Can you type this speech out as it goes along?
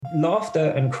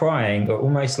Laughter and crying are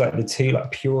almost like the two like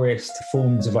purest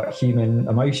forms of like human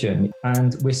emotion.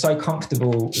 And we're so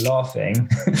comfortable laughing,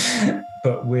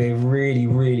 but we're really,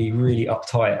 really, really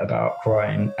uptight about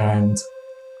crying. And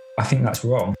I think that's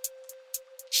wrong.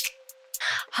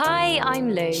 Hi,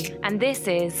 I'm Lou, and this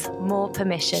is More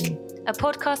Permission, a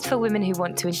podcast for women who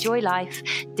want to enjoy life,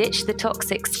 ditch the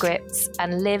toxic scripts,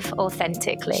 and live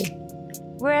authentically.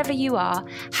 Wherever you are,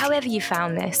 however you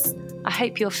found this, I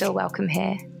hope you'll feel welcome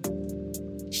here.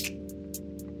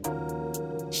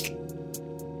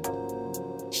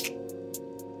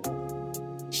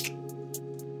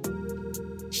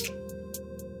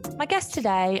 My guests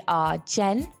today are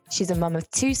Jen. She's a mum of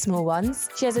two small ones.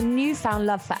 She has a newfound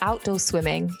love for outdoor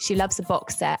swimming. She loves a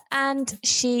box set and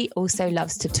she also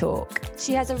loves to talk.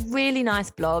 She has a really nice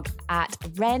blog at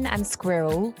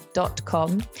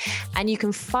wrenandsquirrel.com and you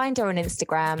can find her on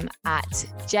Instagram at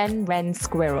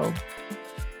JenWrenSquirrel.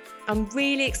 I'm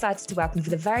really excited to welcome for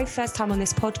the very first time on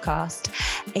this podcast,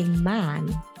 a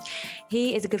man.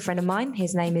 He is a good friend of mine.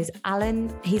 His name is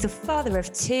Alan. He's a father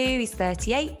of two. He's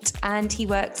 38 and he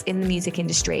works in the music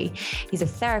industry. He's a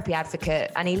therapy advocate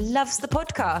and he loves the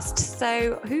podcast.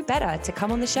 So who better to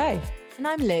come on the show? And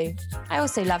I'm Lou. I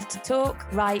also love to talk,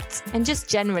 write, and just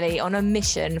generally on a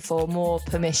mission for more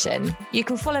permission. You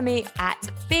can follow me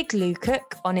at Big Lou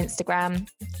Cook on Instagram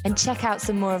and check out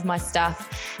some more of my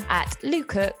stuff at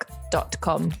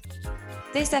loucook.com.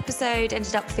 This episode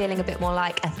ended up feeling a bit more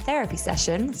like a therapy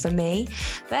session for me,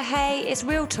 but hey, it's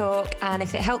real talk, and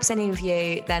if it helps any of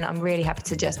you, then I'm really happy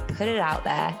to just put it out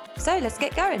there. So let's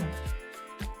get going.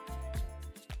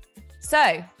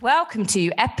 So, welcome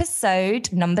to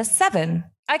episode number 7.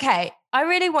 Okay, I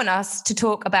really want us to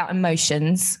talk about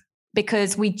emotions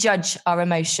because we judge our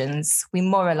emotions, we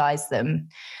moralize them.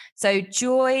 So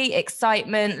joy,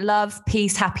 excitement, love,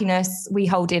 peace, happiness, we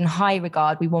hold in high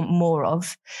regard, we want more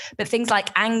of. But things like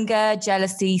anger,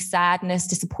 jealousy, sadness,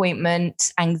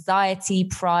 disappointment, anxiety,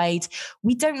 pride,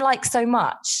 we don't like so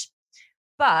much.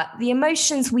 But the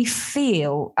emotions we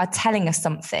feel are telling us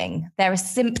something. They're a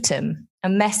symptom, a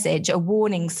message, a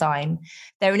warning sign.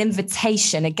 They're an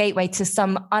invitation, a gateway to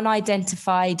some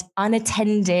unidentified,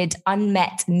 unattended,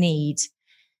 unmet need.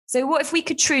 So what if we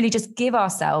could truly just give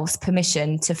ourselves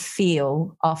permission to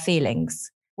feel our feelings,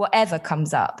 whatever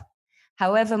comes up,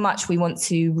 however much we want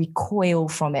to recoil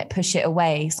from it, push it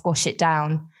away, squash it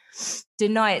down,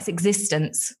 deny its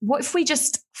existence? What if we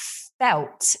just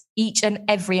felt each and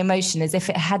every emotion as if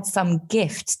it had some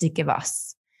gift to give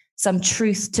us, some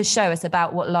truth to show us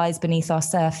about what lies beneath our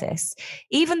surface,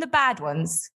 even the bad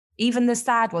ones, even the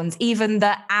sad ones, even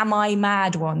the am I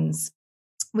mad ones?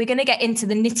 We're going to get into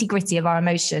the nitty-gritty of our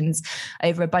emotions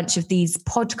over a bunch of these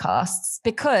podcasts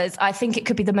because I think it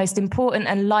could be the most important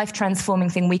and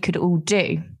life-transforming thing we could all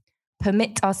do.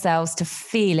 Permit ourselves to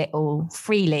feel it all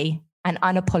freely and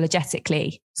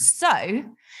unapologetically. So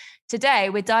today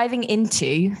we're diving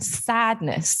into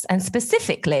sadness and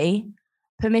specifically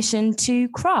permission to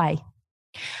cry.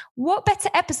 What better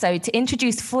episode to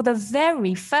introduce for the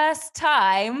very first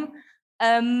time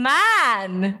a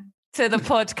man to the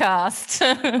podcast?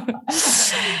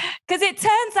 Because it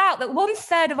turns out that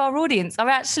 1/3 of our audience are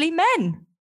actually men.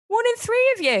 1 in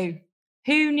 3 of you.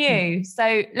 Who knew?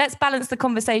 So let's balance the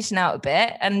conversation out a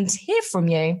bit and hear from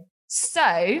you.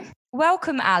 So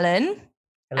welcome, Alan.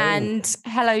 Hello. And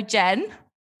hello, Jen.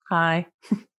 Hi.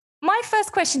 My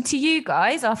first question to you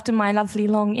guys after my lovely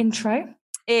long intro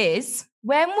is,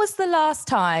 when was the last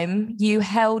time you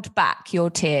held back your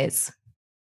tears?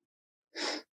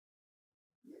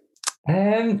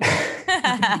 I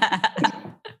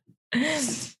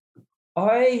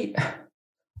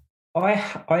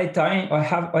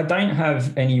don't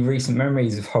have any recent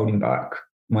memories of holding back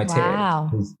my tears. Wow.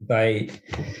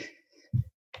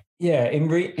 In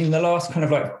the last kind of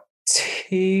like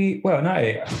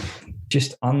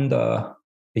just under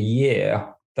a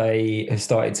year, they have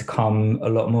started to come a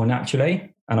lot more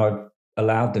naturally, and I've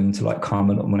allowed them to like come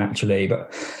a lot more naturally.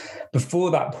 But before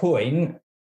that point,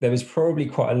 there was probably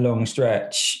quite a long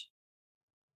stretch.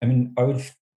 I mean, I would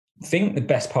think the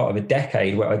best part of a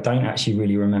decade where I don't actually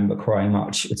really remember crying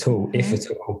much at all, if at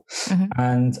all. Mm-hmm.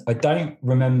 And I don't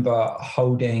remember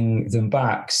holding them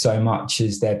back so much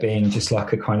as there being just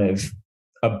like a kind of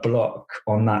a block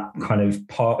on that kind of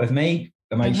part of me,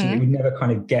 emotion. Mm-hmm. It would never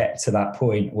kind of get to that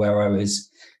point where I was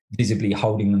visibly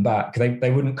holding them back. They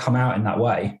wouldn't come out in that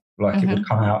way. Like mm-hmm. It would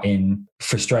come out in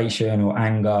frustration or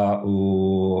anger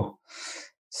or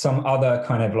some other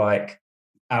kind of like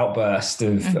outburst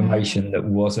of mm-hmm. emotion that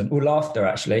wasn't, or laughter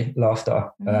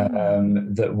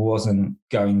mm-hmm. That wasn't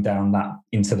going down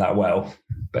into that well,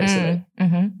 basically.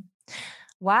 Mm-hmm.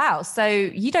 Wow. So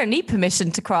you don't need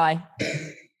permission to cry.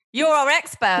 You're our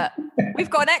expert. We've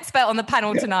got an expert on the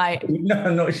panel tonight. No,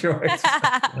 I'm not sure.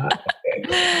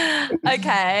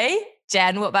 Okay.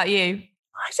 Jen, what about you?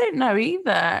 I don't know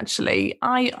either, actually.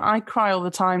 I cry all the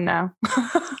time now.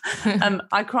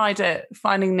 I cried at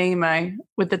Finding Nemo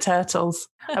with the turtles.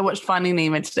 I watched Finding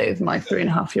Nemo today with my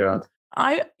 3.5-year-old.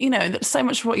 So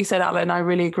much of what you said, Alan, I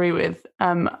really agree with.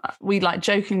 We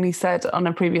jokingly said on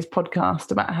a previous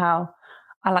podcast about how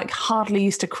I hardly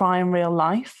used to cry in real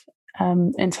life.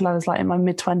 Until I was in my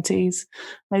mid-20s,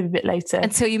 maybe a bit later.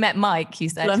 Until you met Mike, you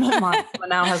said. I met Mike, my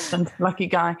now husband, lucky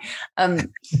guy.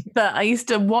 But I used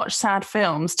to watch sad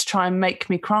films to try and make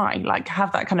me cry,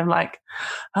 have that kind of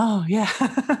oh yeah.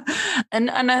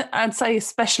 and I'd say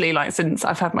especially since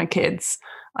I've had my kids,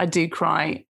 I do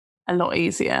cry a lot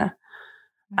easier.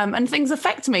 And things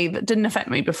affect me that didn't affect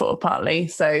me before, partly.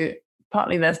 So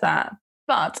partly there's that.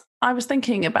 But I was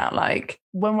thinking about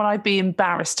when would I be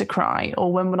embarrassed to cry,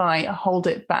 or when would I hold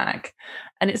it back?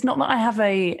 And it's not that I have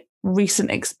a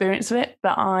recent experience of it,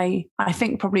 but I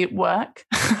think probably at work.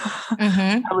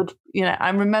 Mm-hmm. I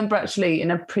remember actually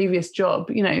in a previous job,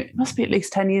 it must be at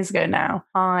least 10 years ago now,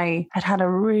 I had a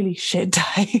really shit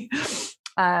day.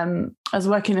 I was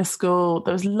working in a school,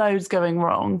 there was loads going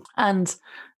wrong, and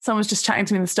someone was just chatting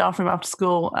to me in the staff room after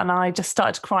school, and I just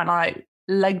started to cry, and I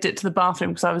legged it to the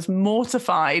bathroom because I was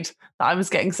mortified that I was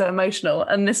getting so emotional.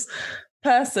 And this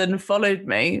person followed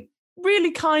me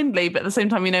really kindly, but at the same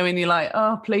time, when you're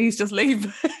oh, please just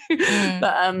leave.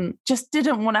 But just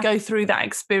didn't want to go through that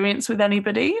experience with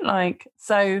anybody.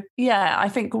 So yeah, I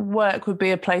think work would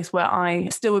be a place where I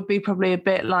still would be probably a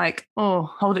bit oh,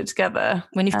 hold it together.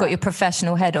 When you've got your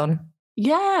professional head on.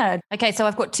 Yeah. Okay, so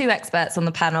I've got 2 experts on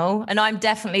the panel, and I'm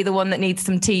definitely the one that needs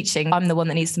some teaching. I'm the one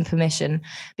that needs some permission,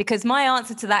 because my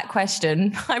answer to that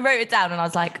question, I wrote it down and I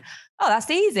was oh, that's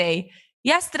easy.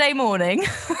 Yesterday morning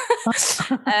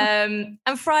and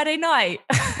Friday night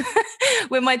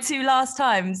were my 2 last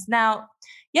times. Now,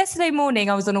 yesterday morning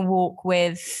I was on a walk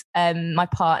with my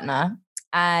partner,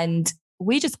 and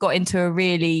we just got into a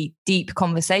really deep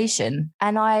conversation,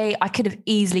 and I could have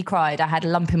easily cried. I had a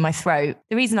lump in my throat.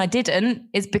 The reason I didn't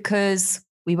is because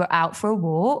we were out for a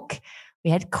walk. We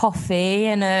had coffee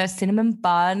and a cinnamon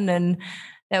bun, and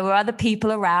there were other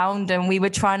people around, and we were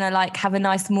trying to have a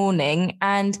nice morning,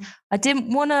 and I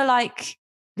didn't want to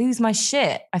lose my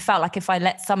shit. I felt like if I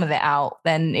let some of it out,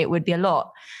 then it would be a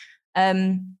lot.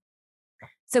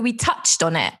 So we touched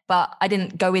on it, but I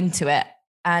didn't go into it.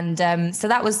 And so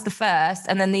that was the first.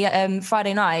 And then the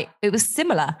Friday night, it was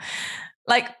similar.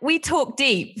 We talk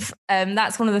deep.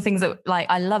 That's one of the things that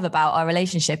I love about our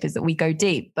relationship, is that we go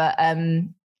deep. But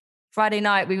Friday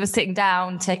night we were sitting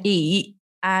down to eat,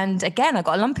 and again, I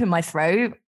got a lump in my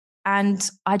throat. And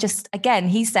I just, again,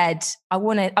 he said, I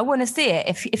want to see it.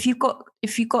 If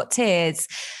you've got tears,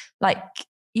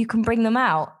 you can bring them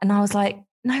out. And I was no,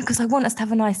 because I want us to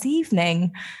have a nice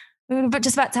evening. We were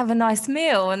just about to have a nice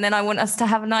meal, and then I want us to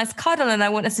have a nice cuddle, and I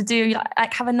want us to do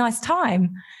have a nice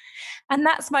time. And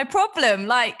that's my problem.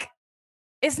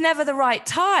 It's never the right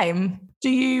time. Do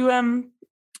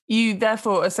you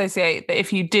therefore associate that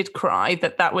if you did cry,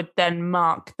 that would then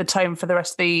mark the tone for the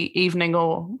rest of the evening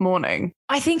or morning?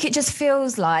 I think it just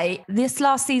feels like this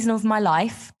last season of my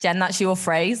life, Jen, that's your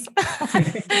phrase.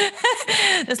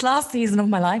 This last season of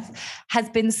my life has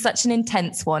been such an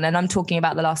intense one. And I'm talking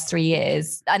about the last 3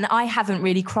 years. And I haven't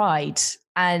really cried.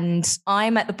 And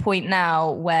I'm at the point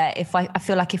now where I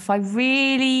feel like if I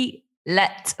really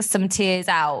let some tears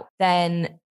out,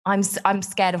 then I'm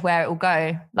scared of where it will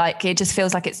go. It just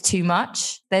feels like it's too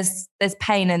much. There's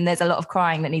pain and there's a lot of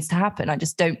crying that needs to happen. I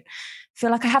just don't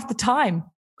feel like I have the time.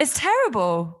 It's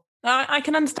terrible. I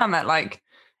can understand that.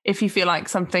 If you feel like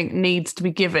something needs to be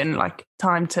given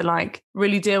time to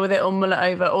really deal with it or mull it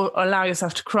over or allow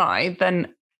yourself to cry,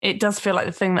 then it does feel like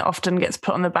the thing that often gets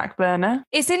put on the back burner.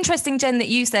 It's interesting, Jen, that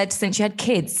you said since you had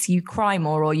kids, you cry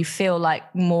more, or you feel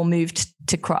more moved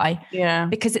to cry. Yeah.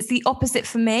 Because it's the opposite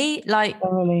for me.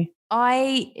 Really?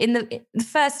 In the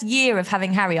first year of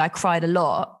having Harry, I cried a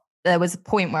lot. There was a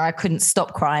point where I couldn't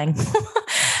stop crying.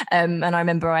 And I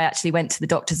remember I actually went to the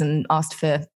doctors and asked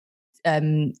for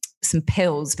some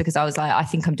pills because I was I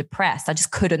think I'm depressed. I just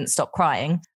couldn't stop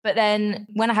crying. But then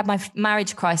when I had my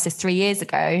marriage crisis 3 years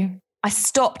ago, I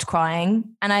stopped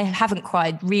crying, and I haven't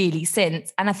cried really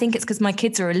since. And I think it's because my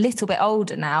kids are a little bit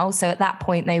older now. So at that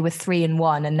point they were 3 and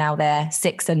 1, and now they're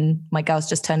 6, and my girl's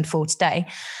just turned 4 today.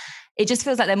 It just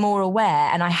feels like they're more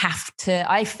aware, and I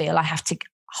feel I have to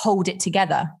hold it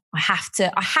together. I have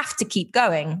to keep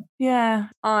going. Yeah.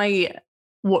 I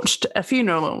watched a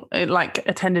funeral,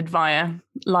 attended via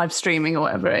live streaming or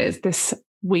whatever it is this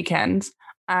weekend.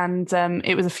 and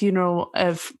it was a funeral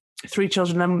of 3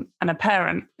 children and a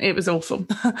parent. It was awful.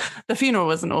 The funeral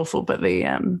wasn't awful, but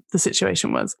the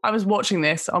situation was. I was watching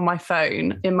this on my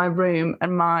phone in my room,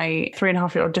 and my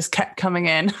 3.5-year-old just kept coming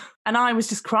in, and I was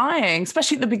just crying,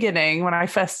 especially at the beginning when I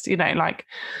first,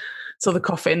 saw the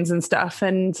coffins and stuff.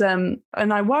 And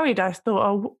I worried. I thought,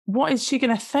 oh, what is she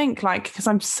going to think? Like, because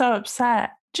I'm so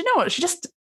upset. Do you know what?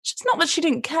 She's not that she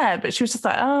didn't care, but she was just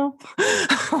like, oh,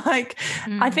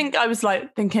 I think I was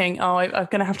like thinking, oh, I'm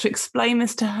going to have to explain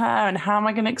this to her, and how am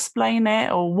I going to explain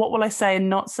it? Or what will I say and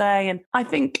not say? And I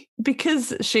think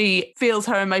because she feels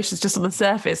her emotions just on the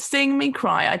surface, seeing me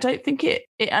cry, I don't think it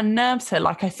unnerves her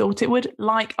like I thought it would.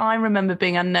 Like, I remember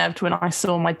being unnerved when I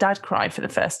saw my dad cry for the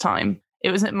first time. It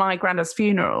was at my granddad's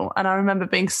funeral, and I remember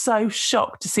being so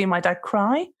shocked to see my dad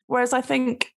cry. Whereas I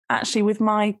think actually with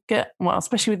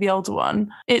especially with the older one,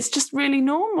 it's just really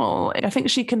normal. I think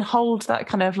she can hold that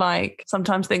kind of like,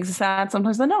 sometimes things are sad,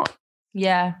 sometimes they're not.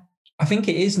 Yeah. I think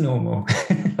it is normal.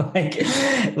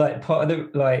 like part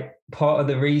of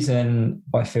the reason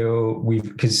I feel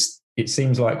because it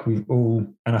seems like we've all,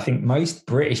 and I think most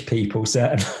British people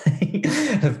certainly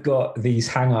have got these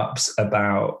hang-ups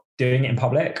about doing it in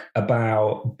public,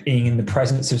 about being in the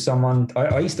presence of someone.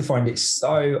 I used to find it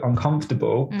so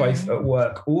uncomfortable, both at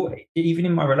work or even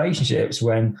in my relationships,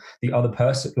 when the other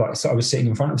person, so I was sitting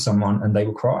in front of someone and they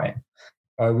were crying.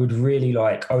 I would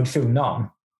feel numb,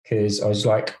 because I was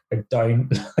like, I don't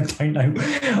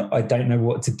know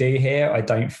what to do here. I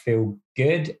don't feel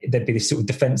good. There'd be this sort of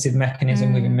defensive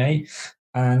mechanism within me.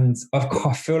 And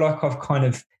I feel like I've kind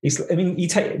of, you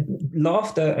take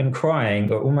laughter and crying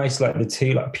are almost like the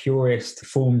two like purest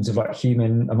forms of like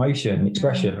human emotion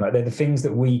expression. Like, they're the things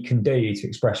that we can do to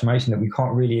express emotion that we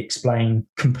can't really explain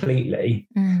completely.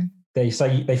 They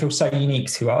feel so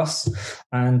unique to us,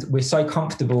 and we're so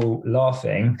comfortable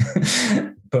laughing,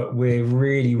 but we're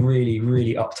really, really,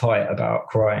 really uptight about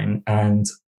crying. And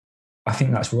I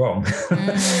think that's wrong.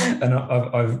 And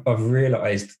I've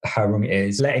realised how wrong it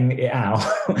is. Letting it out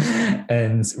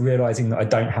and realising that I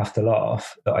don't have to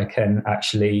laugh, that I can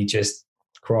actually just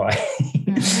cry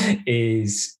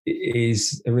is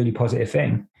a really positive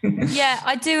thing. Yeah,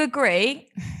 I do agree.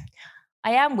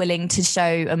 I am willing to show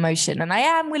emotion, and I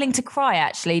am willing to cry,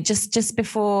 actually, just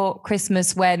before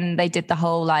Christmas, when they did the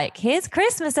whole like, here's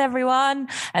Christmas, everyone,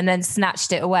 and then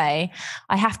snatched it away.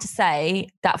 I have to say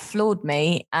that floored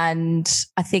me. And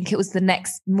I think it was the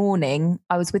next morning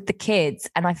I was with the kids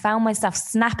and I found myself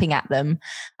snapping at them.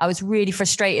 I was really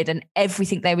frustrated, and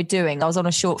everything they were doing, I was on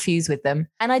a short fuse with them.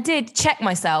 And I did check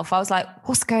myself. I was like,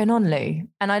 what's going on, Lou?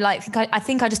 And I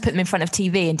think I just put them in front of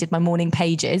TV and did my morning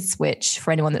pages, which,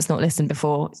 for anyone that's not listened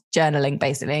before, journaling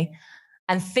basically,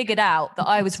 and figured out that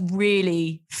I was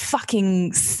really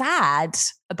fucking sad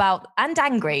about and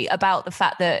angry about the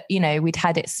fact that, we'd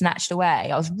had it snatched away.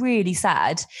 I was really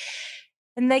sad.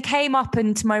 And they came up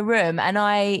into my room, and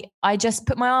I just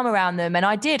put my arm around them, and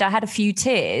I had a few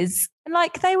tears, and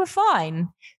like, they were fine.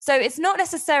 So it's not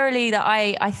necessarily that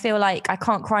I feel like I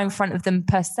can't cry in front of them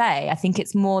per se. I think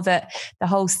it's more that the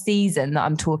whole season that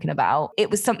I'm talking about, it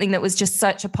was something that was just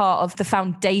such a part of the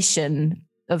foundation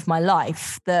of my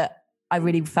life that I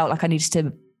really felt like I needed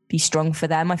to be strong for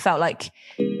them. I felt like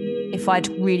if I'd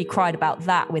really cried about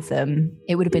that with them,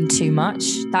 it would have been too much.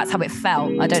 That's how it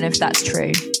felt. I don't know if that's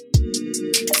true.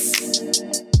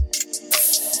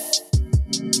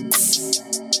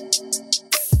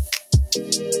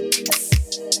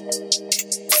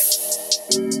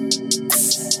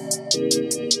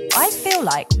 I feel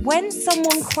like when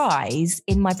someone cries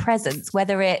in my presence,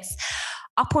 whether it's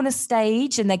up on a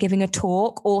stage and they're giving a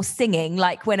talk, or singing,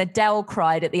 like when Adele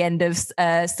cried at the end of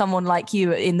Someone Like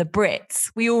You in the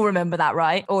Brits. We all remember that,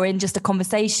 right? Or in just a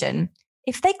conversation.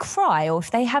 If they cry, or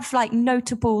if they have like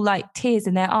notable like tears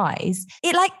in their eyes,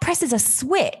 it like presses a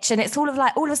switch, and it's all of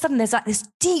a sudden there's like this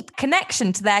deep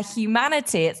connection to their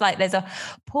humanity. It's like there's a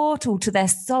portal to their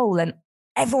soul, and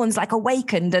everyone's like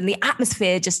awakened, and the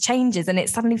atmosphere just changes, and it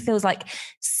suddenly feels like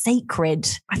sacred.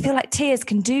 I feel like tears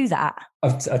can do that. I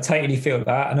totally feel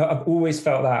that. And I've always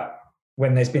felt that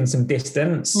when there's been some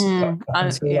distance,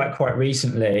 like quite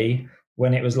recently,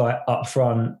 when it was like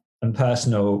upfront and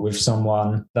personal with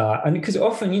someone that, and because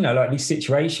often, like these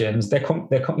situations, they're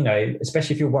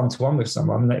especially if you're one-to-one with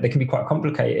someone, they can be quite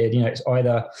complicated. It's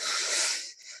either,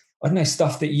 I don't know,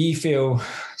 stuff that you feel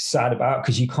sad about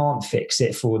because you can't fix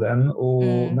it for them,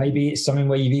 or maybe it's something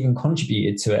where you've even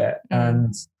contributed to it.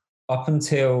 And up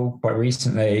until quite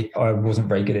recently, I wasn't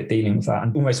very good at dealing with that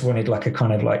and almost wanted like a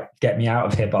kind of like get me out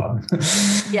of here button.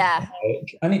 Yeah.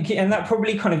 And that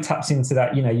probably kind of taps into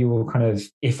that, you know, you will kind of,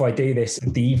 if I do this,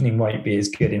 the evening won't be as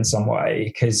good in some way,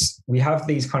 because we have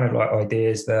these kind of like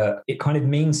ideas that it kind of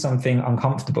means something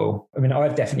uncomfortable. I mean,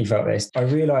 I've definitely felt this. I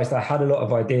realized I had a lot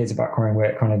of ideas about crying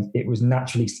where it was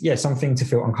naturally, something to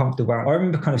feel uncomfortable about. I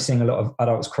remember kind of seeing a lot of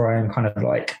adults crying kind of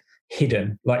like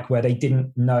hidden, like where they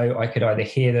didn't know I could either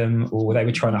hear them or they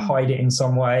were trying to hide it in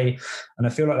some way. And I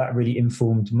feel like that really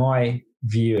informed my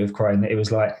view of crying, that it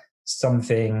was like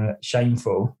something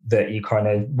shameful that you kind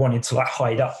of wanted to like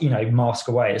hide up, you know, mask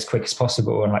away as quick as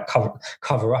possible and like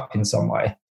cover up in some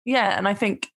way. Yeah. And I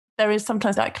think there is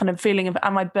sometimes that kind of feeling of,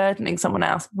 am I burdening someone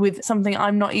else with something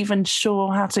I'm not even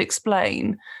sure how to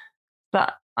explain,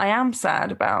 but I am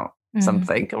sad about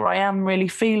something, or I am really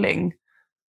feeling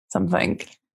something.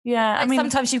 Yeah, like, I mean,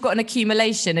 sometimes you've got an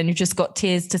accumulation and you've just got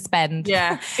tears to spend.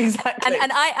 Yeah, exactly.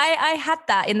 and I had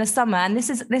that in the summer, and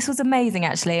this was amazing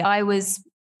actually. I was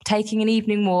taking an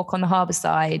evening walk on the harbour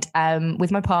side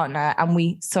with my partner, and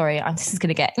this is going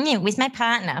to get with my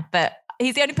partner, but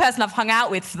he's the only person I've hung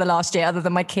out with for the last year other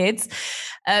than my kids.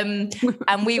 And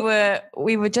we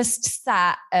were just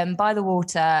sat by the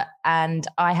water, and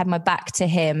I had my back to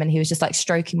him, and he was just like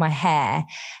stroking my hair,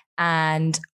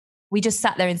 and we just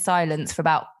sat there in silence for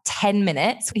about 10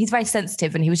 minutes. He's very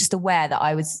sensitive, and he was just aware that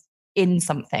I was in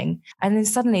something. And then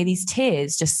suddenly these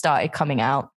tears just started coming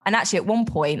out. And actually at one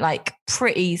point, like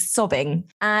pretty sobbing.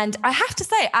 And I have to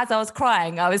say, as I was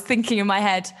crying, I was thinking in my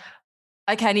head,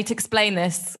 okay, I need to explain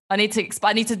this. I need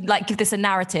to like give this a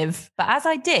narrative. But as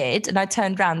I did, and I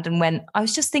turned around and I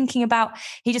was just thinking about,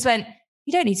 he just went,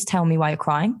 you don't need to tell me why you're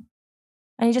crying.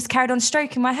 And he just carried on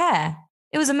stroking my hair.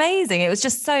 It was amazing. It was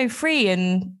just so free.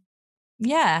 And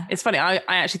yeah. It's funny. I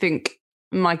actually think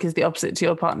Mike is the opposite to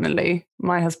your partner, Lee,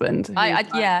 my husband.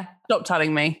 Yeah. Stop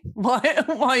telling me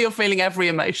why you're feeling every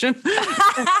emotion. But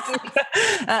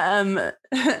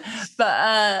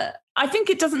I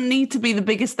think it doesn't need to be the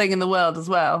biggest thing in the world as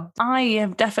well. I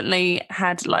have definitely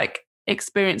had like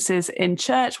experiences in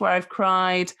church where I've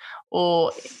cried,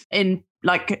 or in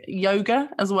like yoga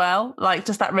as well, like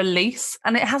just that release,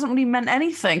 and it hasn't really meant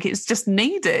anything. It's just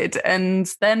needed,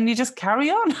 and then you just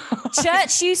carry on.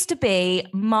 Church used to be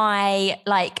my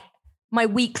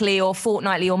weekly or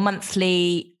fortnightly or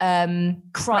monthly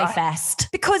cry fest,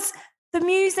 because the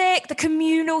music, the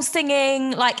communal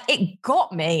singing, like it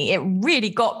got me. It really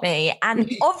got me.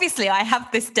 And obviously I have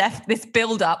this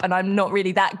build up, and I'm not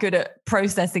really that good at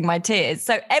processing my tears.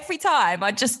 So every time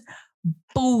I just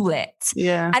bawl it.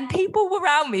 Yeah. And people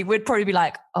around me would probably be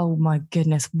like, oh my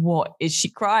goodness, what is she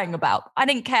crying about? I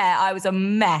didn't care. I was a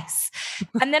mess.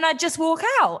 And then I'd just walk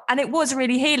out, and it was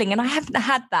really healing. And I haven't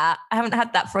had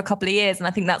that for a couple of years. And I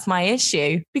think that's my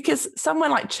issue. Because somewhere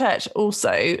like church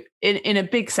also in a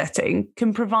big setting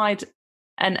can provide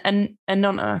I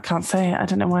can't say it. I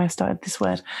don't know why I started this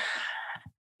word.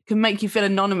 Can make you feel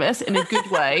anonymous in a good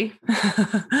way.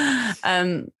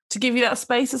 To give you that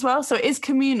space as well. So it is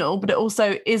communal, but it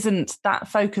also isn't that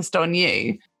focused on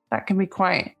you. That can be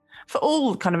quite, for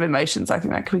all kind of emotions, I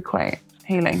think that can be quite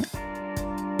healing.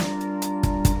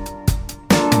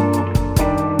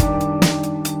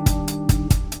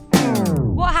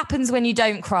 What happens when you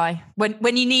don't cry?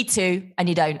 When you need to and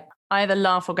you don't? I either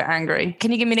laugh or get angry.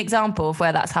 Can you give me an example of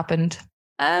where that's happened?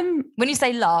 When you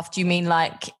say laugh, do you mean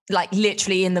like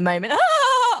literally in the moment?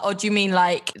 Or do you mean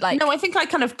like? No, I think I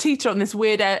kind of teeter on this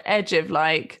weird edge of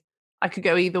like, I could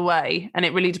go either way, and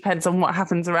it really depends on what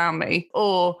happens around me.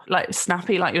 Or like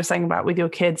snappy, like you were saying about with your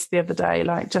kids the other day,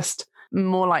 like just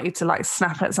more likely to like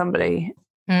snap at somebody.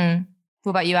 What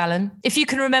about you, Alan? If you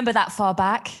can remember that far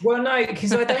back. Well, no,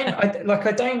 because I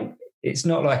don't. It's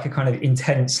not like a kind of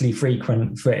intensely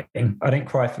frequent thing. I don't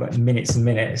cry for like minutes and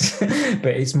minutes, but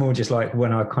it's more just like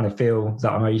when I kind of feel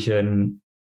that emotion,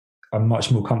 I'm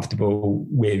much more comfortable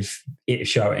with it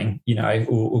showing, you know,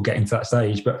 or getting to that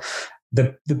stage. But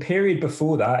the period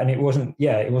before that, and it wasn't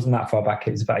that far back,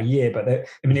 it was about a year, but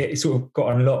it sort of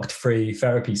got unlocked through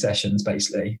therapy sessions,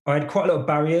 basically. I had quite a lot of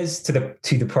barriers to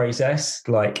the process,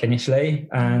 like initially.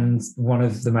 And one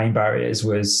of the main barriers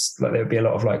was like, there would be a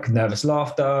lot of like nervous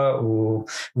laughter or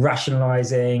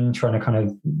rationalizing, trying to kind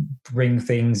of bring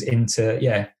things into,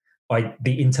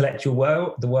 the intellectual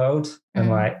world, and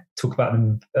like talk about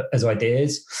them as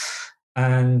ideas.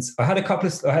 And I had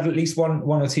at least one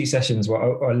or two sessions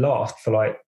where I laughed for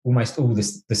like almost all the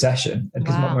session,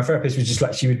 because my therapist was just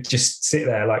like, she would just sit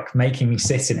there like making me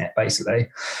sit in it basically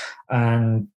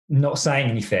and not saying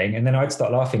anything, and then I'd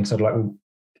start laughing. So I'd like, well,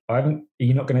 are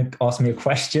you not going to ask me a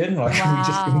question? Like, we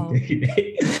just been doing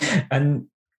it. And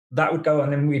that would go on,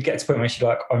 and then we'd get to the point where she'd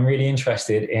like, I'm really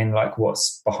interested in like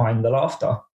what's behind the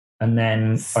laughter. And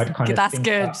then I'd kind of that's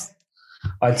good.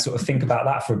 I'd sort of think about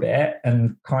that for a bit,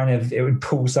 and kind of it would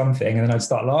pull something, and then I'd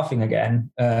start laughing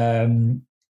again.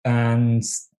 And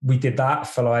we did that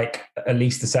for like at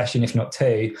least a session, if not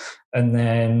two. And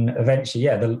then eventually,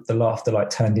 the laughter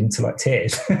like turned into like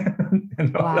tears.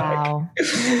 Wow.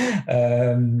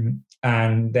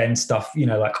 And then stuff,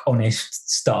 like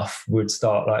honest stuff would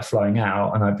start like flowing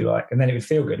out, and I'd be like, and then it would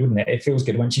feel good, wouldn't it? It feels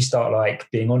good once you start like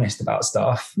being honest about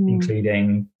stuff,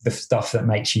 including the stuff that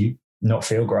makes you not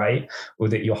feel great, or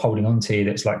that you're holding on to,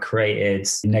 that's like created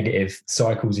negative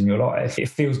cycles in your life. It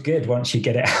feels good once you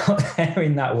get it out there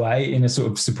in that way, in a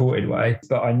sort of supported way.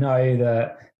 But I know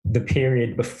that the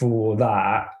period before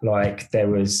that, like there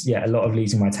was, a lot of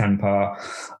losing my temper,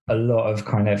 a lot of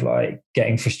kind of like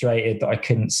getting frustrated that I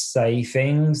couldn't say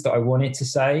things that I wanted to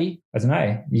say. I don't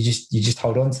know. You just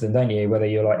hold on to them, don't you? Whether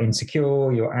you're like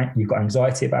insecure, you've got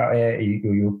anxiety about it,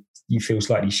 you feel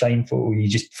slightly shameful, you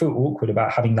just feel awkward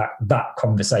about having that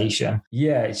conversation.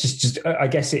 Yeah, it's just I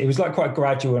guess it was like quite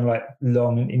gradual and like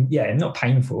long and not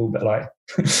painful, but like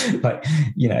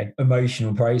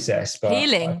emotional process. But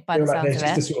healing by the sounds there's of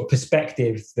just it. a sort of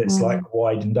perspective that's like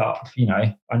widened up.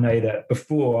 I know that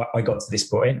before I got to this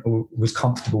point or was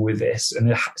comfortable with this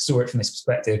and saw it from this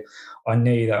perspective, I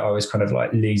knew that I was kind of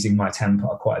like losing my temper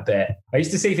quite a bit. I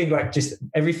used to see things like just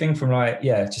everything from like,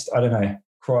 I don't know,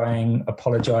 crying,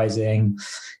 apologizing.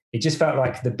 It just felt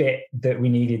like the bit that we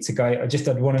needed to go.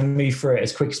 I'd want to move through it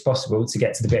as quick as possible to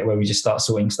get to the bit where we just start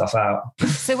sorting stuff out.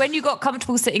 So when you got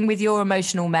comfortable sitting with your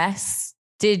emotional mess,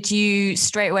 did you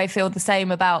straight away feel the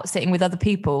same about sitting with other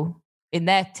people in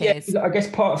their tears? Yeah, I guess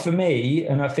part for me,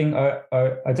 and I think I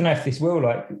don't know if this will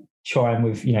like chime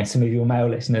with some of your male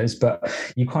listeners, but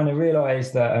you kind of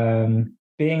realise that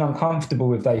being uncomfortable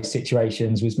with those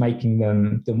situations was making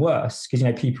them worse,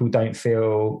 because people don't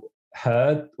feel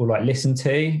heard or like listened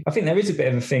to. I think there is a bit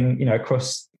of a thing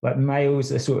across like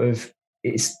males, are sort of,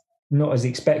 it's not as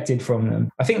expected from them.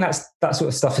 I think that sort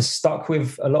of stuff has stuck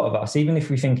with a lot of us, even if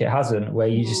we think it hasn't, where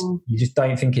you just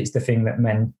don't think it's the thing that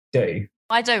men do.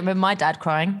 I don't remember my dad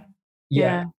crying.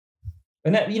 Yeah.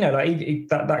 And that,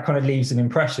 that kind of leaves an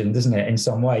impression, doesn't it, in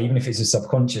some way, even if it's a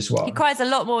subconscious one. He cries a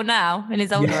lot more now in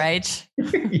his older age.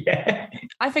 Yeah.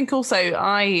 I think also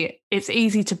it's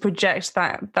easy to project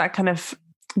that kind of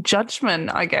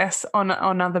judgment, I guess, on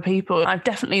other people. I've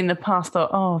definitely in the past thought,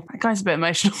 oh, that guy's a bit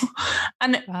emotional.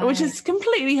 And which is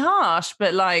completely harsh,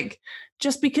 but like,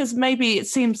 just because maybe it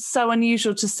seems so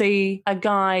unusual to see a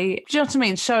guy, do you know what I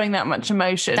mean, showing that much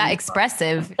emotion. That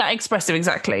expressive,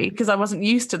 exactly, because I wasn't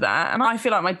used to that. And I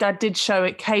feel like my dad did show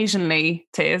occasionally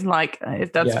tears, like his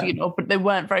dad's funeral, but they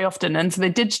weren't very often. And so they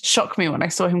did shock me when I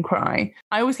saw him cry.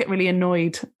 I always get really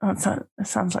annoyed, that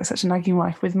sounds like such a nagging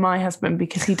wife, with my husband,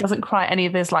 because he doesn't cry at any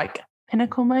of his like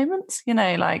pinnacle moments,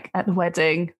 like at the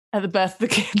wedding, at the birth of the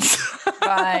kids.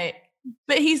 Right.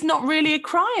 But he's not really a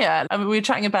crier. I mean, we were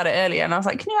chatting about it earlier and I was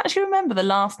like, can you actually remember the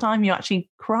last time you actually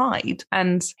cried?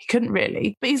 And he couldn't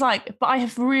really. But he's like, but I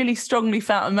have really strongly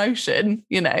felt emotion,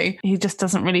 He just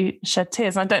doesn't really shed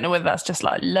tears. And I don't know whether that's just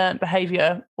like learnt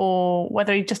behaviour or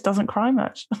whether he just doesn't cry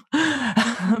much.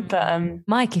 But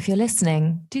Mike, if you're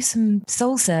listening, do some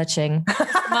soul searching.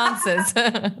 Some answers.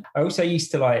 I also used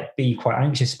to like be quite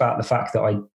anxious about the fact that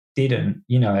I didn't,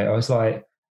 I was like,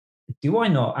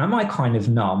 am I kind of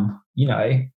numb?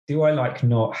 Do I like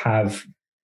not have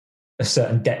a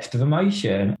certain depth of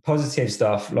emotion? Positive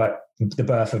stuff, like the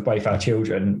birth of both our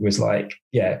children was like,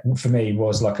 for me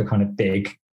was like a kind of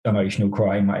big emotional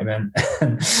crying moment.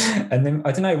 And then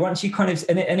I don't know, once you kind of,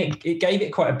 and it gave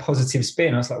it quite a positive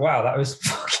spin. I was like, wow, that was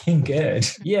fucking good.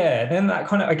 Yeah. Then that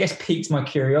kind of, I guess, piqued my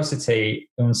curiosity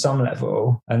on some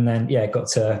level. And then, got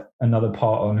to another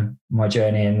part on my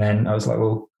journey. And then I was like,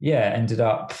 well, ended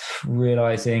up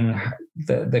realizing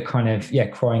that the kind of,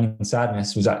 crying and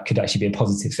sadness could actually be a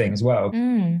positive thing as well.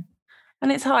 And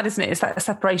it's hard, isn't it? It's that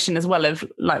separation as well of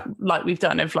like we've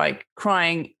done, of like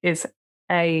crying is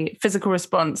a physical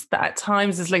response that at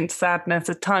times is linked to sadness,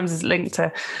 at times is linked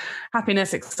to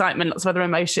happiness, excitement, lots of other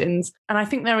emotions. And I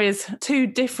think there is two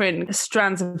different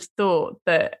strands of thought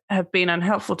that have been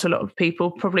unhelpful to a lot of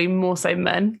people, probably more so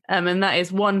men. And that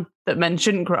is, one, that men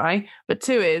shouldn't cry, but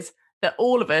two is that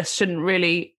all of us shouldn't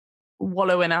really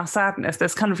wallow in our sadness.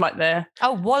 There's kind of like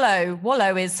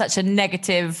wallow is such a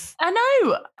negative. I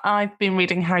know. I've been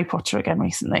reading Harry Potter again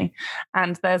recently,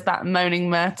 and there's that moaning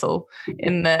Myrtle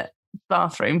in the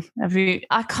bathroom. Have you?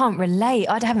 I can't relate.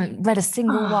 I haven't read a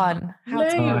single one. How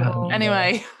terrible.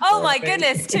 Anyway. Oh my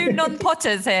goodness, two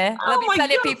non-Potters here. There'll be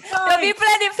plenty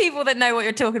of people that know what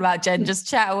you're talking about, Jen. Just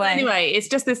chat away. Anyway, it's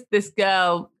just this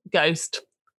girl ghost,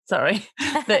 sorry,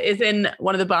 that is in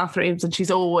one of the bathrooms, and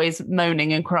she's always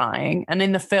moaning and crying. And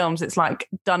in the films, it's like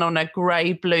done on a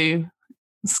grey-blue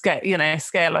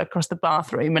scale across the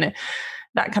bathroom, and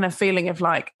that kind of feeling of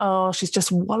like, oh, she's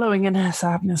just wallowing in her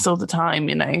sadness all the time,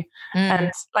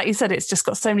 And like you said, it's just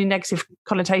got so many negative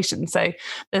connotations. So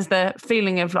there's the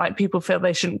feeling of like people feel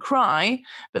they shouldn't cry,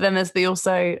 but then there's the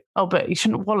also, oh, but you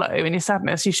shouldn't wallow in your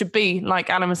sadness. You should be, like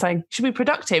Alan was saying, you should be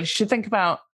productive. You should think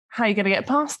about how you're going to get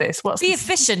past this. Be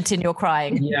efficient in your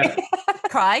crying. Yeah.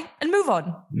 Cry and move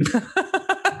on.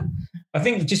 I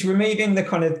think just removing the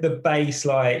kind of the base,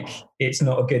 like it's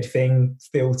not a good thing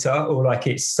filter, or like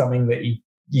it's something that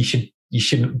you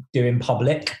shouldn't do in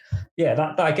public. Yeah,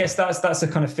 that I guess that's a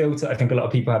kind of filter I think a lot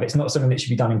of people have. It's not something that should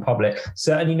be done in public,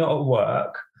 certainly not at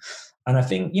work. And I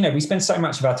think, we spend so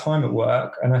much of our time at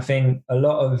work, and I think for a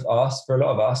lot of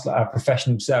us, like our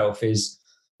professional self is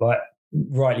like,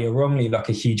 rightly or wrongly, like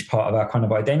a huge part of our kind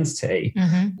of identity.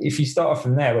 Mm-hmm. If you start off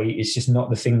from there, where it's just not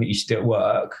the thing that you should do at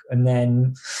work, and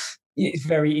then it's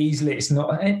very easily, it's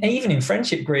not, and even in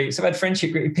friendship groups, I've had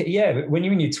friendship group, but when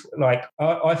you're in your,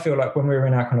 I feel like when we were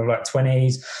in our kind of like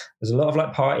 20s, there's a lot of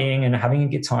like partying and having a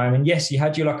good time. And yes, you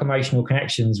had your like emotional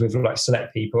connections with like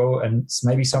select people, and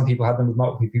maybe some people had them with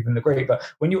multiple people in the group, but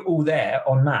when you're all there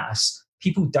en masse,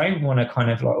 people don't want to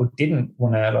kind of like, or didn't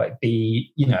want to like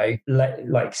be,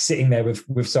 like sitting there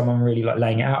with someone really like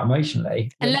laying it out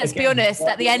emotionally. And let's be honest,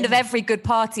 at the end of every good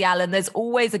party, Alan, there's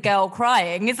always a girl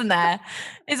crying, isn't there?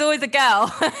 There's always a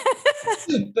girl.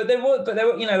 but there were,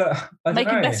 like,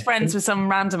 making best friends with some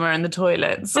randomer in the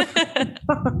toilets.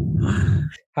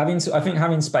 I think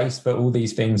having space for all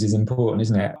these things is important,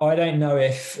 isn't it? I don't know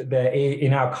if there,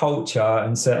 in our culture,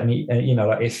 and certainly,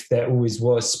 like if there always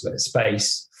was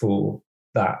space for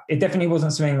that. It definitely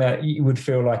wasn't something that you would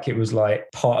feel like it was like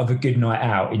part of a good night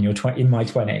out in my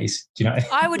 20s. Do you know?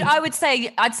 I'd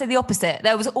say the opposite.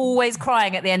 There was always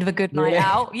crying at the end of a good night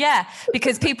out. Yeah,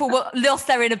 because people lost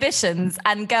their inhibitions,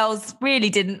 and girls really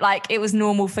didn't like. It was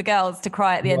normal for girls to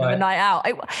cry at the end of a night out.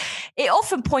 It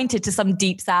often pointed to some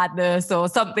deep sadness or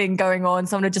something going on.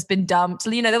 Someone had just been dumped.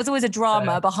 There was always a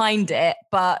drama behind it.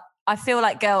 But I feel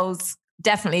like girls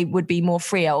definitely would be more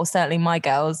freer, or certainly my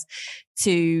girls,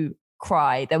 to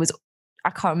cry. I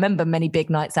can't remember many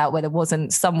big nights out where there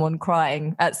wasn't someone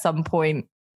crying at some point.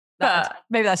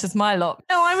 Maybe that's just my lot.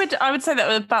 No, I would say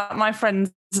that about my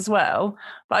friends as well.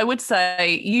 But I would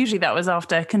say usually that was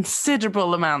after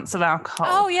considerable amounts of alcohol.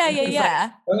 Oh yeah.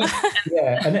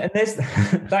 Yeah, and there's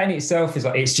that in itself is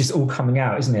like, it's just all coming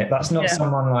out, isn't it? That's not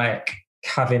someone like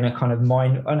having a kind of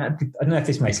mind, I don't know if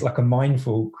this makes it like a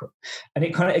mindful, and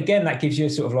it kind of, again, that gives you a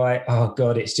sort of like, oh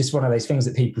God, it's just one of those things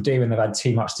that people do when they've had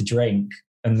too much to drink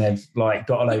and they've like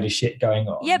got a load of shit going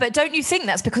on. Yeah, but don't you think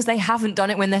that's because they haven't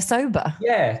done it when they're sober?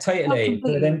 Yeah, totally.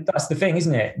 But then that's the thing,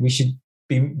 isn't it? We should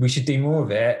do more of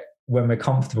it when we're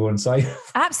comfortable and safe.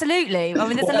 Absolutely. I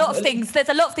mean, there's a lot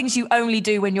of things you only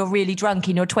do when you're really drunk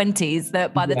in your 20s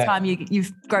that by the time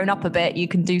you've grown up a bit, you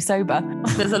can do sober.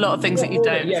 There's a lot of things that you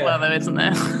don't as well, though, isn't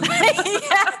there?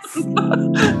 Yes.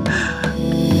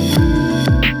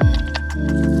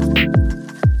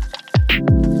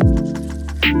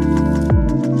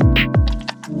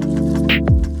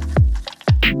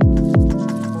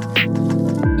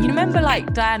 You remember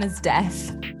like Diana's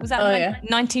death? Was that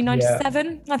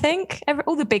 1997, I think?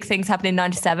 All the big things happened in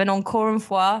 97. Encore une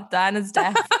fois, Diana's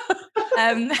death.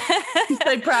 I'm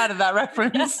so proud of that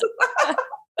reference.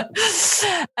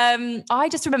 I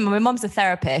just remember my mum's a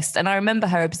therapist, and I remember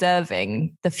her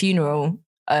observing the funeral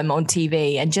on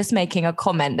TV and just making a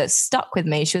comment that stuck with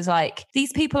me. She was like,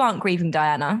 these people aren't grieving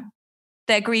Diana.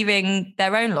 They're grieving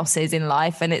their own losses in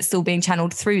life, and it's still being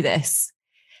channeled through this.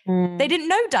 They didn't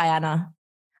know Diana.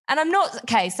 And I'm not,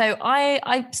 okay, so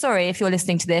I'm sorry if you're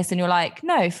listening to this and you're like,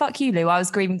 no, fuck you, Lou, I was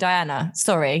grieving Diana.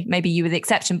 Sorry, maybe you were the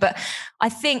exception. But I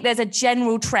think there's a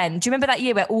general trend. Do you remember that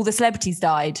year where all the celebrities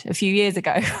died a few years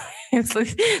ago? Do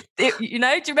you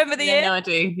remember the year? No, I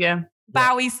do, yeah.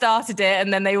 Bowie started it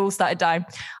and then they all started dying.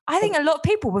 I think a lot of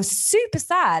people were super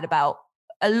sad about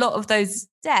a lot of those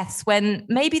deaths when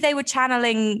maybe they were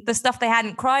channeling the stuff they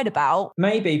hadn't cried about.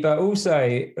 Maybe, but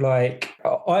also like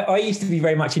I used to be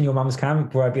very much in your mum's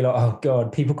camp where I'd be like, oh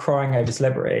God, people crying over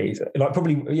celebrities, like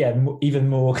probably, even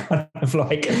more kind of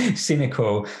like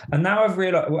cynical. And now I've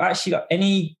realized, well, actually like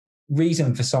any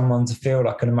reason for someone to feel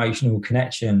like an emotional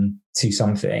connection to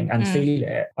something and feel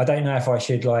it, I don't know if I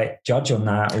should like judge on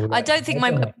that. Or, like, I don't think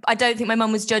my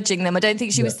mum was judging them. I don't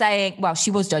think she was saying, well,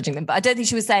 she was judging them, but I don't think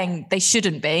she was saying they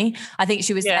shouldn't be. I think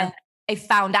she was saying they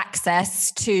found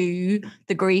access to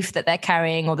the grief that they're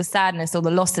carrying or the sadness or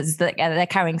the losses that they're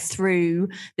carrying through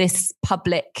this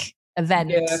public event.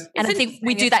 Yeah. And I think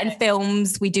we do that in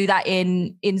films. We do that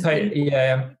in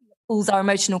pulls our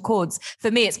emotional chords.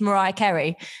 For me, it's Mariah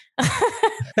Carey.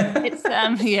 It's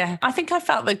I think I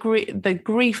felt the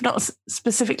grief not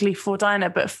specifically for Diana,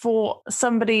 but for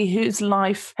somebody whose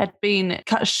life had been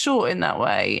cut short in that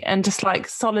way, and just like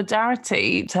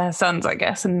solidarity to her sons, I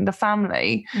guess, and the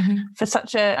family for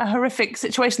such a horrific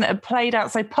situation that had played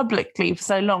out so publicly for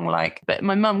so long. Like, but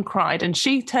my mum cried, and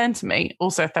she turned to me,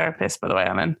 also a therapist, by the way,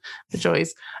 Alan, the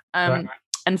joys, and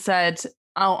said,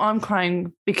 "Oh, I'm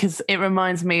crying because it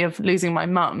reminds me of losing my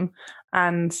mum."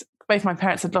 And both my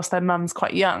parents had lost their mums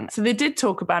quite young. So they did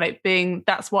talk about it being,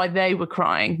 that's why they were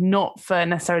crying, not for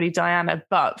necessarily Diana,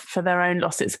 but for their own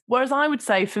losses. Whereas I would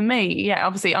say for me, yeah,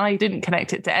 obviously I didn't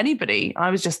connect it to anybody. I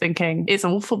was just thinking, it's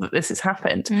awful that this has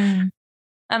happened.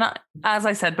 And as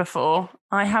I said before,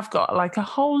 I have got like a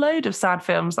whole load of sad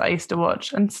films that I used to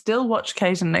watch and still watch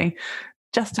occasionally.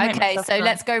 Just to okay, so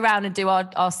let's go around and do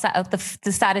our set of the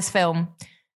saddest film.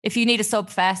 If you need a sob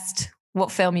fest, what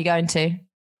film are you going to?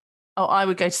 Oh, I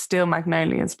would go to Steel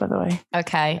Magnolias, by the way.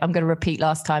 Okay, I'm going to repeat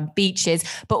last time. Beaches.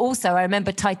 But also, I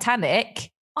remember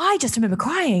Titanic. I just remember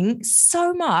crying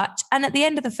so much. And at the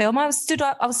end of the film, I was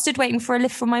stood waiting for a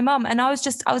lift from my mum. And I was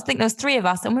thinking there was three of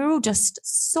us and we were all just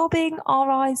sobbing our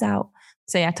eyes out.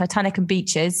 So yeah, Titanic and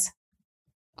Beaches.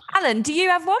 Alan, do you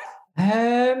have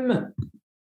one?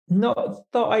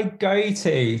 Not that I go to.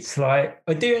 It's like,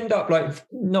 I do end up like,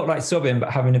 not like sobbing,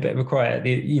 but having a bit of a cry at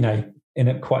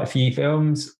in quite a few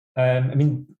films. I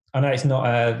mean, I know it's not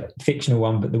a fictional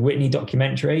one, but the Whitney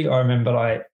documentary, I remember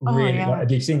like really, have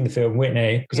you seen the film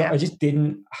Whitney? Because I just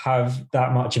didn't have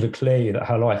that much of a clue that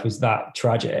her life was that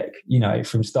tragic,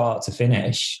 from start to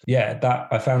finish. Yeah, that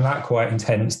I found that quite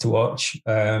intense to watch.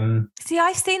 See,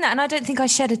 I've seen that and I don't think I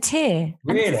shed a tear.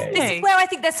 Really? This is where I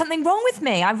think there's something wrong with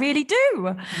me. I really do.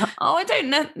 Oh, I don't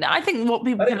know. I think what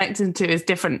people connect into is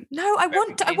different. No, I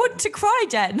want to cry,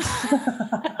 Jen.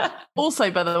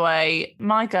 Also, by the way,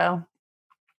 My Girl.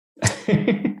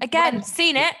 Again,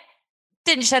 seen it,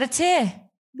 didn't shed a tear.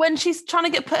 When she's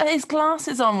trying to put his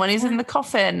glasses on when he's in the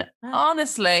coffin,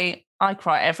 honestly, I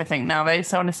cry at everything now though.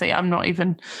 So honestly, I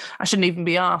shouldn't even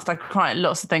be asked. I cry at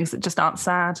lots of things that just aren't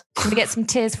sad. Can we get some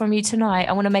tears from you tonight?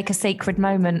 I want to make a sacred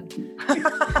moment.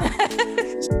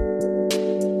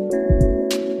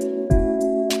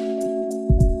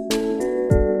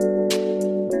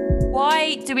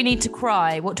 Why do we need to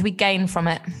cry? What do we gain from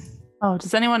it? Oh,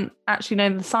 does anyone actually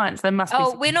know the science? There must be.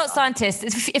 Oh, we're not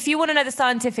scientists. If you want to know the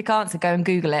scientific answer, go and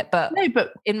Google it. But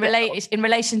in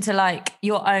relation to like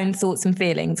your own thoughts and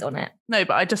feelings on it. No,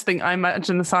 but I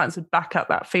imagine the science would back up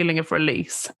that feeling of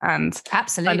release. And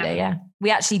absolutely, yeah. We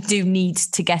actually do need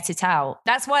to get it out.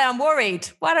 That's why I'm worried.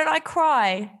 Why don't I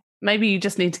cry? Maybe you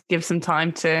just need to give some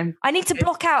time to. I need to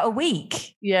block out a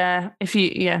week. Yeah,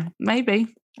 maybe.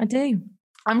 I do.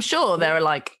 I'm sure there are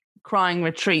like crying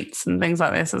retreats and things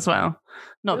like this as well.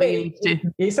 Not that you need to.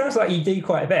 It sounds like you do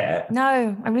quite a bit.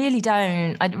 No, I really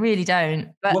don't.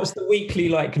 But what's the weekly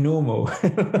like normal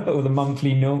or the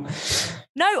monthly normal?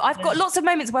 No, I've got lots of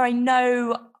moments where I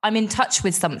know I'm in touch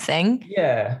with something.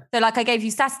 Yeah. So like I gave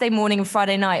you Saturday morning and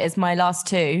Friday night as my last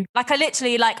two. Like I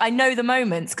literally I know the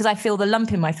moments because I feel the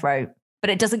lump in my throat, but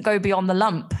it doesn't go beyond the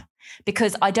lump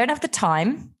because I don't have the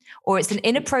time or it's an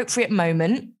inappropriate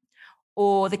moment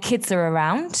or the kids are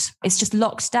around. It's just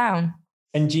locked down.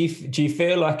 And do you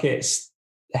feel like it's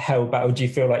held back, or do you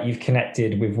feel like you've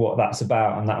connected with what that's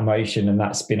about and that emotion, and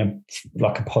that's been a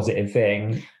positive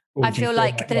thing? Or I feel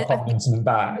like you're holding something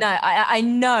back? No, I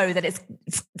know that it's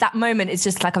that moment is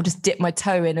just like I've just dipped my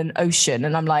toe in an ocean,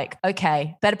 and I'm like,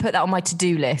 okay, better put that on my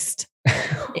to-do list.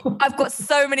 I've got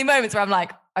so many moments where I'm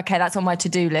like, okay, that's on my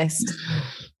to-do list.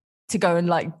 To go and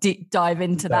dive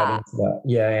into that.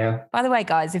 Yeah. By the way,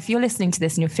 guys, if you're listening to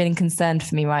this and you're feeling concerned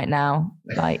for me right now,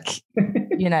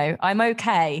 I'm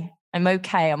okay.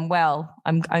 I'm well.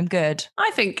 I'm good.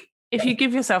 I think if you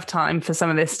give yourself time for some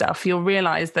of this stuff, you'll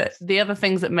realize that the other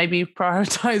things that maybe you've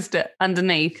prioritized it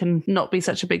underneath can not be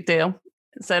such a big deal.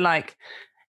 So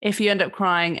if you end up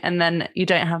crying and then you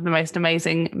don't have the most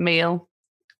amazing meal,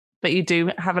 but you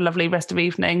do have a lovely rest of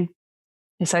evening,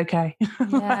 it's okay.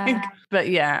 Yeah. But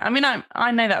yeah, I mean, I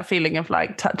know that feeling of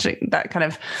touching that kind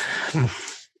of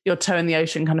your toe in the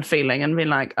ocean kind of feeling and being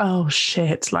like, oh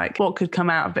shit, what could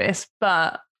come out of this?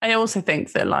 But I also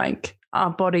think that our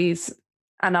bodies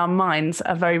and our minds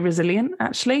are very resilient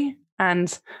actually.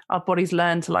 And our bodies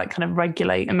learn to kind of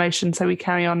regulate emotion so we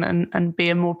carry on and be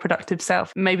a more productive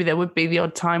self. Maybe there would be the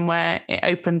odd time where it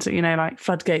opened,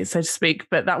 floodgates, so to speak,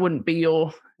 but that wouldn't be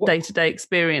your day-to-day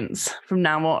experience from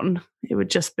now on. It would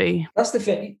just be... That's the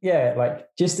thing. Yeah, like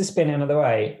just to spin it another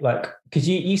way, like, because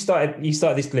you started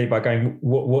this belief by going,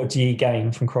 what do you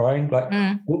gain from crying? Like,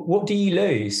 what do you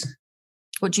lose?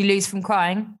 What do you lose from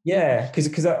crying? Yeah,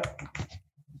 because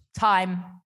time.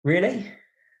 Really?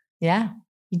 Yeah,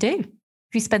 you do.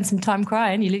 If you spend some time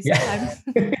crying, you lose time.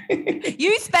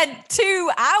 You spent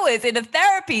 2 hours in a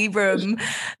therapy room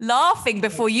laughing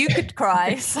before you could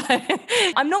cry. So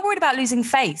I'm not worried about losing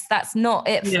face. That's not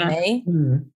it for me.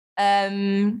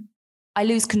 I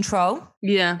lose control.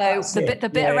 Yeah. So the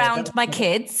bit around my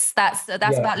kids, that's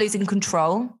about losing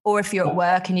control. Or if you're at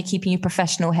work and you're keeping your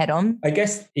professional head on. I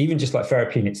guess even just like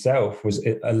therapy in itself was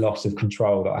a loss of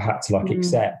control that I had to like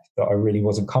accept, that I really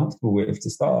wasn't comfortable with to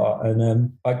start.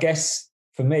 And I guess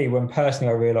for me, when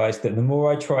personally I realized that the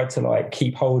more I tried to like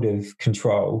keep hold of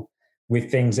control with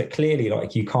things that clearly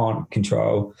like you can't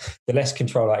control, the less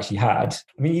control I actually had.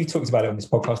 I mean, you've talked about it on this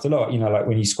podcast a lot, you know, like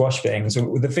when you squash things,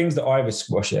 or the things that I was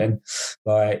squashing,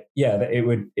 like, that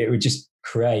it would just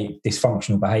create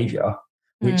dysfunctional behavior,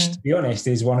 which to be honest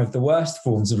is one of the worst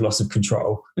forms of loss of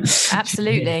control.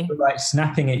 Absolutely. Like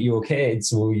snapping at your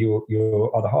kids or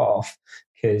your other half,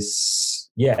 because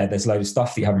there's loads of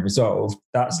stuff that you haven't resolved.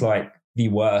 That's like the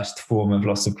worst form of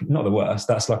loss of, not the worst,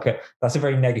 that's a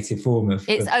very negative form of...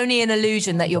 It's only an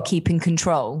illusion that you're keeping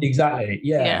control. Exactly.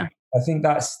 Yeah. I think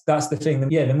that's the thing.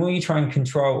 The more you try and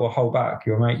control or hold back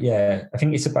your mate, I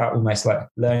think it's about almost like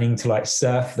learning to like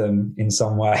surf them in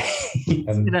some way.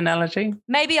 Good analogy.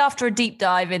 Maybe after a deep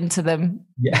dive into them.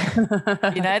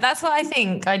 Yeah. You know, that's what I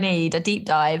think I need, a deep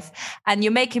dive. And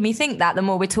you're making me think that the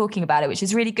more we're talking about it, which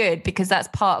is really good, because that's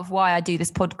part of why I do this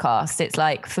podcast. It's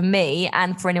like, for me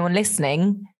and for anyone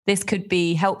listening, this could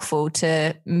be helpful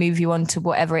to move you on to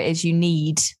whatever it is you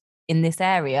need in this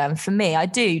area. And for me, I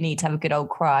do need to have a good old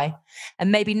cry. And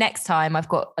maybe next time I've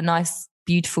got a nice,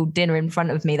 beautiful dinner in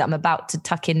front of me that I'm about to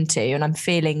tuck into and I'm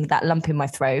feeling that lump in my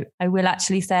throat, I will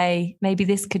actually say, maybe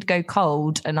this could go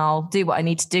cold and I'll do what I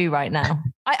need to do right now.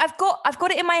 I've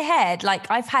got it in my head.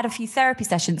 Like, I've had a few therapy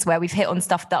sessions where we've hit on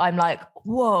stuff that I'm like,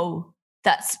 whoa,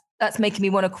 that's making me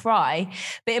want to cry.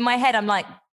 But in my head, I'm like,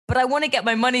 but I want to get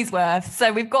my money's worth.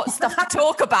 So we've got stuff to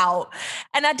talk about.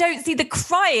 And I don't see the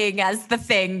crying as the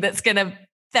thing that's going to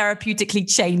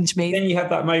therapeutically change me. Then you have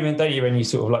that moment, don't you, when you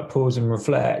sort of like pause and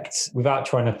reflect without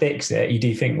trying to fix it. You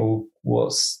do think, well,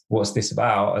 what's this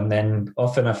about? And then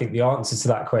often I think the answer to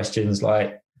that question is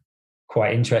like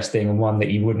quite interesting, and one that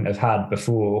you wouldn't have had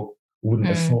before, wouldn't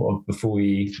have thought of before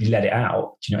you let it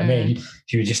out. Do you know what I mean?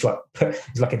 If you were just like,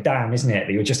 it's like a dam, isn't it,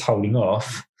 that you're just holding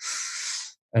off.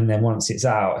 And then once it's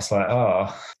out, it's like,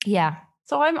 oh. Yeah.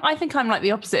 So I think I'm like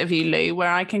the opposite of you, Lou,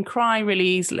 where I can cry really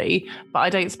easily, but I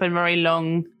don't spend very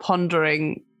long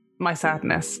pondering my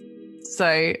sadness.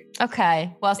 So...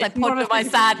 Okay. Whilst I ponder my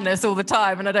sadness all the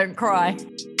time and I don't cry.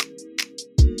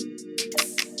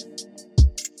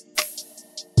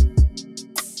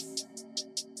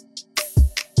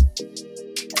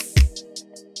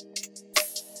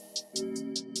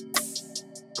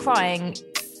 Crying,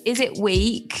 is it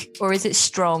weak or is it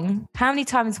strong? How many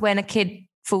times when a kid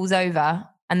falls over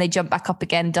and they jump back up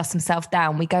again, dust themselves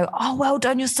down, we go, oh, well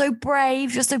done, you're so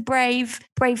brave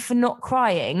for not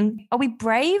crying. Are we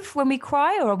brave when we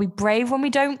cry, or are we brave when we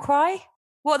don't cry?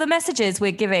 What are the messages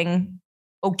we're giving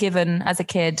or given as a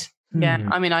kid? Yeah,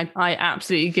 I mean, I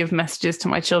absolutely give messages to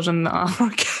my children that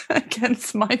are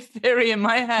against my theory in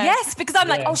my head. Yes, because I'm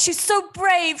like, oh, she's so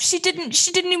brave. She didn't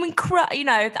even cry. You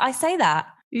know, I say that.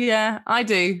 Yeah, I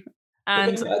do.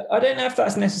 And I don't know if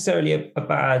that's necessarily a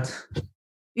bad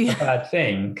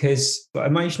thing, because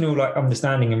emotional like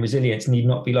understanding and resilience need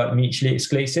not be like mutually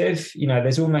exclusive. You know,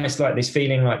 there's almost like this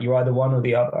feeling like you're either one or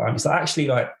the other. And it's actually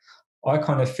like, I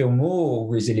kind of feel more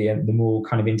resilient the more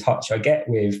kind of in touch I get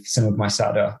with some of my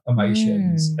sadder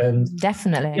emotions. And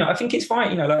definitely, you know, I think it's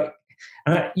fine, you know, like,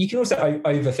 and you can also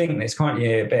overthink this, can't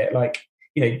you, a bit? Like,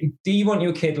 you know, do you want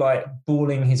your kid like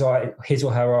bawling his or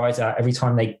her eyes out every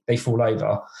time they fall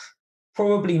over?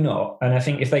 Probably not. And I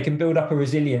think if they can build up a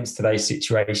resilience to those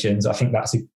situations, I think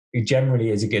that's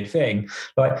generally is a good thing.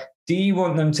 Like, do you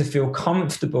want them to feel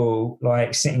comfortable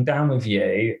like sitting down with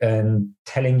you and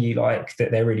telling you like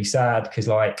that they're really sad because,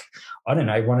 like, I don't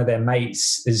know, one of their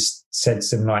mates has said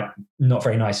some like not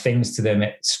very nice things to them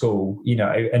at school, you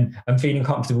know, and feeling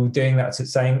comfortable doing that, to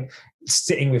saying,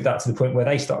 sitting with that to the point where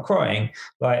they start crying.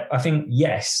 Like, I think,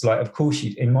 yes, like, of course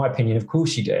you, in my opinion, of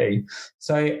course you do.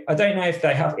 So I don't know if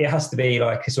it has to be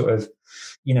like a sort of,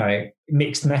 you know,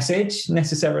 mixed message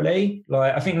necessarily.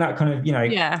 Like, I think that kind of, you know,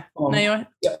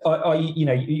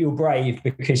 you're brave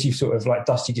because you've sort of like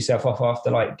dusted yourself off after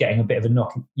like getting a bit of a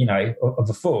knock, you know, of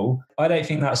a fall. I don't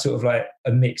think that's sort of like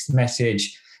a mixed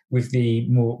message with the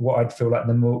more, what I'd feel like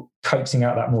the more coaxing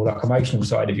out that more like emotional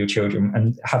side of your children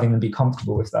and having them be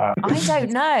comfortable with that.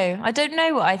 I don't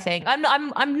know what I think.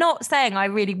 I'm not saying I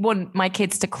really want my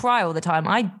kids to cry all the time.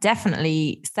 I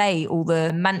definitely say all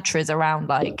the mantras around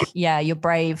like, yeah, you're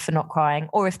brave for not crying.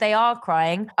 Or if they are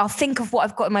crying, I'll think of what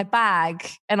I've got in my bag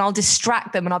and I'll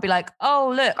distract them and I'll be like,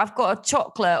 oh, look, I've got a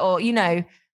chocolate, or, you know,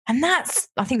 and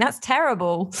I think that's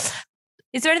terrible.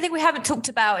 Is there anything we haven't talked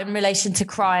about in relation to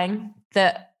crying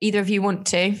that either of you want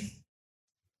to?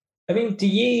 I mean, do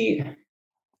you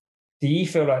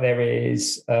feel like there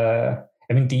is,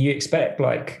 do you expect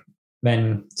like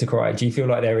men to cry? Do you feel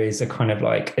like there is a kind of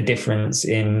like a difference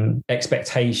in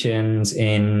expectations,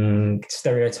 in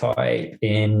stereotype,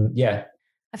 I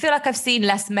feel like I've seen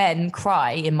less men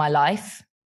cry in my life.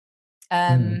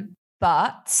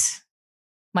 But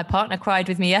my partner cried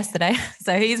with me yesterday,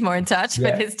 so he's more in touch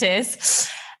with his tears.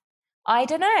 I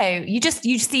don't know. You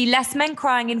see less men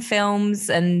crying in films,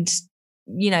 and,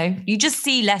 you know, you just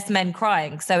see less men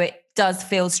crying. So it does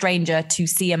feel stranger to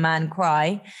see a man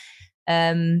cry.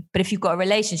 But if you've got a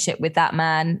relationship with that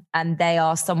man and they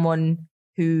are someone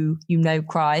who, you know,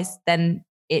 cries, then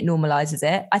it normalizes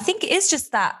it. I think it is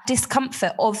just that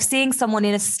discomfort of seeing someone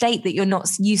in a state that you're not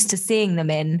used to seeing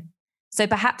them in. So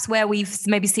perhaps where we've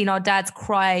maybe seen our dads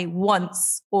cry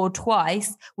once or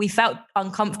twice, we felt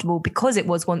uncomfortable because it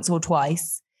was once or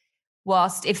twice.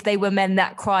 Whilst if they were men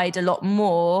that cried a lot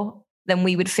more, then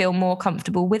we would feel more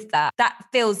comfortable with that. That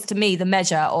feels to me the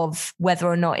measure of whether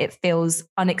or not it feels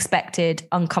unexpected,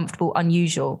 uncomfortable,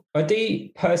 unusual. I do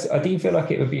feel like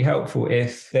it would be helpful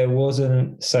if there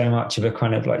wasn't so much of a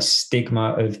kind of like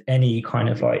stigma of any kind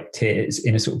of like tears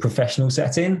in a sort of professional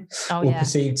setting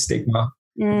perceived stigma.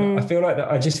 I feel like that.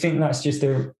 I just think that's just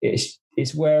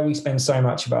it's where we spend so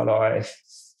much of our life.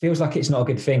 Feels like it's not a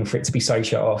good thing for it to be so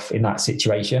shut off in that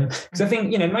situation. Because I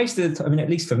think, you know, most of the time, I mean, at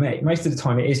least for me, most of the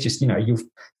time it is just, you know, you're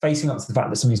facing up to the fact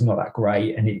that something's not that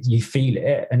great and you feel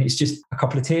it, and it's just a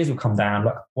couple of tears will come down.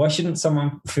 Like, why shouldn't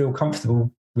someone feel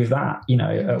comfortable with that, you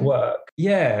know, at work?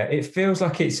 Yeah, it feels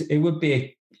like it would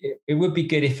be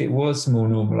good if it was more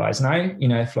normalized now, you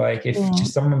know, if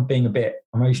just someone being a bit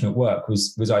emotional at work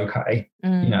was okay,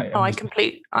 you know. I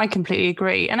completely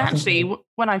agree. And actually,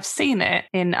 when I've seen it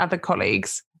in other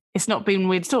colleagues, it's not been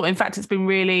weird at all. In fact, it's been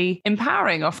really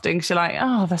empowering often, because you're like,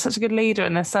 oh, they're such a good leader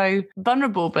and they're so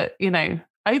vulnerable, but, you know,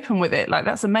 open with it. Like,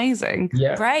 that's amazing.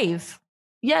 Yeah. Brave.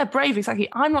 Yeah, brave, exactly.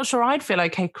 I'm not sure I'd feel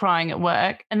okay crying at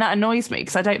work, and that annoys me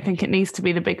because I don't think it needs to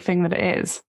be the big thing that it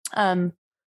is.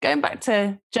 Going back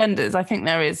to genders, I think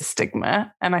there is a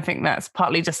stigma, and I think that's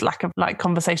partly just lack of like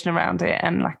conversation around it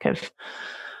and lack of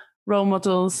role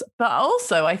models. But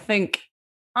also I think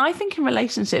in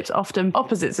relationships, often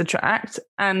opposites attract,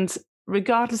 and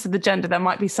regardless of the gender, there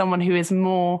might be someone who is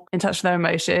more in touch with their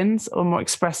emotions or more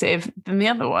expressive than the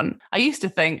other one. I used to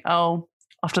think,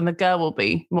 often the girl will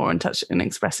be more in touch in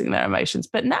expressing their emotions.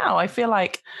 But now I feel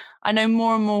like I know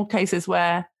more and more cases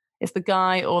where it's the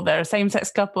guy, or they're a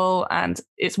same-sex couple and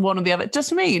it's one or the other.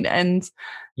 Just me. And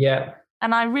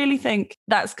I really think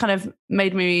that's kind of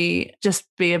made me just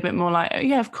be a bit more like, oh,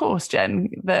 yeah, of course, Jen,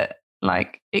 that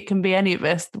like it can be any of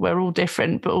us. We're all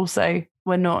different, but also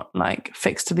we're not like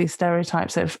fixed to these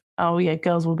stereotypes of, oh yeah,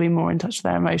 girls will be more in touch with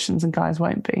their emotions and guys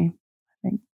won't be, I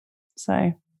think.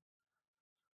 So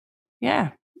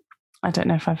yeah, I don't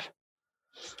know if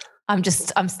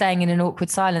I'm staying in an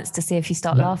awkward silence to see if you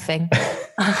start laughing.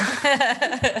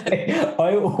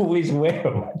 I always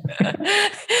will.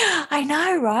 I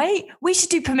know, right? We should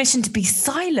do permission to be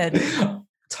silent.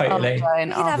 Totally. We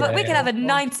could have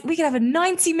a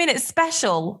 90-minute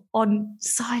special on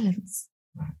silence.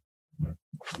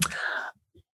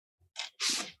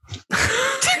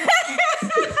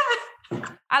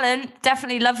 Alan,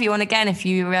 definitely love you on again if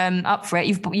you're up for it.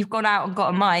 You've gone out and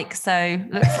got a mic, so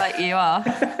looks like you are.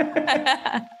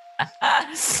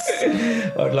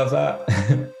 I'd love that.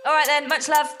 All right then, much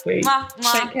love. Mwah,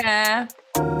 mwah. Take care.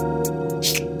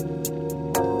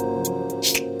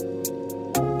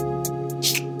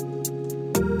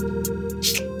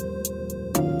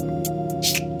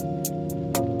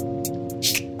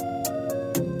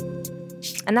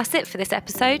 And that's it for this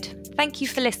episode. Thank you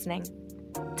for listening.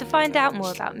 To find out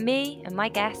more about me and my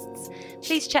guests,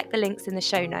 please check the links in the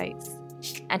show notes.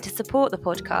 And to support the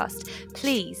podcast,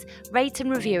 please rate and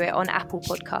review it on Apple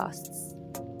Podcasts.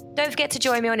 Don't forget to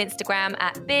join me on Instagram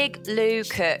at Big Lou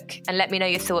Cook and let me know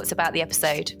your thoughts about the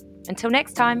episode. Until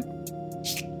next time.